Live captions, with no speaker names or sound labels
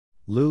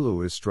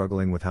Lulu is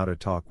struggling with how to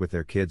talk with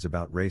their kids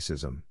about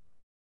racism.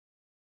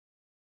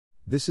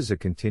 This is a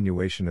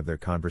continuation of their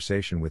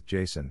conversation with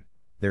Jason,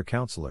 their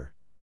counselor.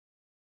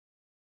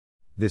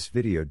 This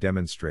video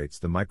demonstrates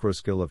the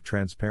microskill of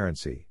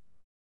transparency.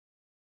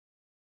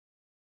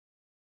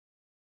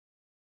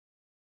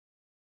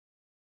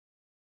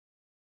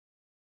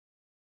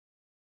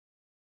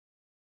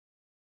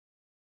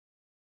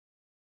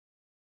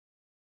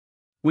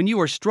 When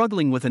you are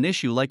struggling with an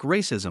issue like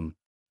racism,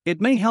 it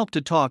may help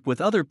to talk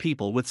with other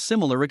people with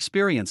similar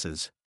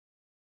experiences.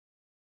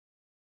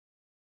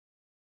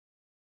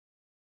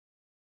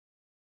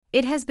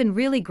 It has been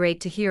really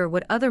great to hear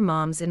what other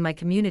moms in my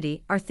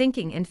community are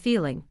thinking and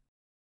feeling.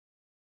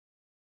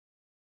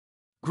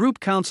 Group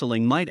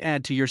counseling might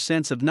add to your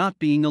sense of not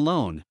being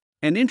alone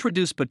and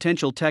introduce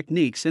potential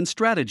techniques and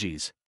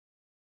strategies.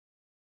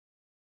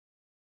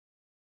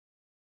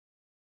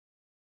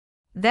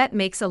 That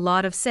makes a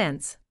lot of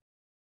sense.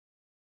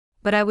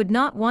 But I would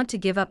not want to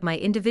give up my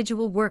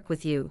individual work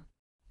with you.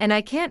 And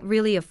I can't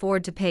really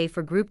afford to pay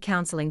for group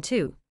counseling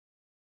too.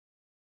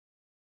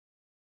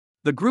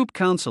 The group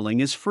counseling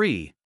is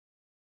free.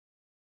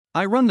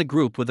 I run the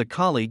group with a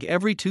colleague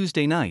every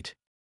Tuesday night.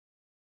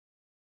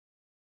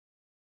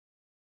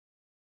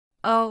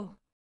 Oh.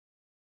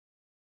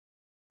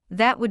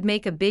 That would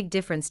make a big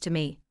difference to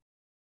me.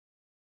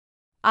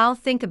 I'll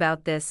think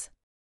about this.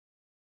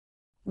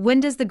 When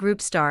does the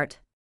group start?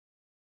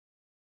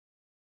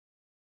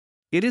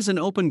 It is an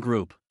open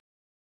group.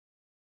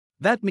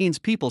 That means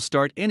people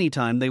start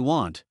anytime they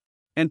want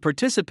and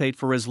participate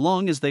for as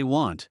long as they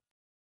want.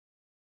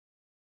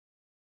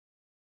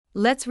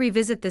 Let's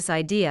revisit this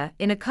idea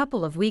in a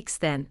couple of weeks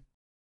then.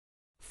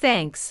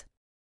 Thanks.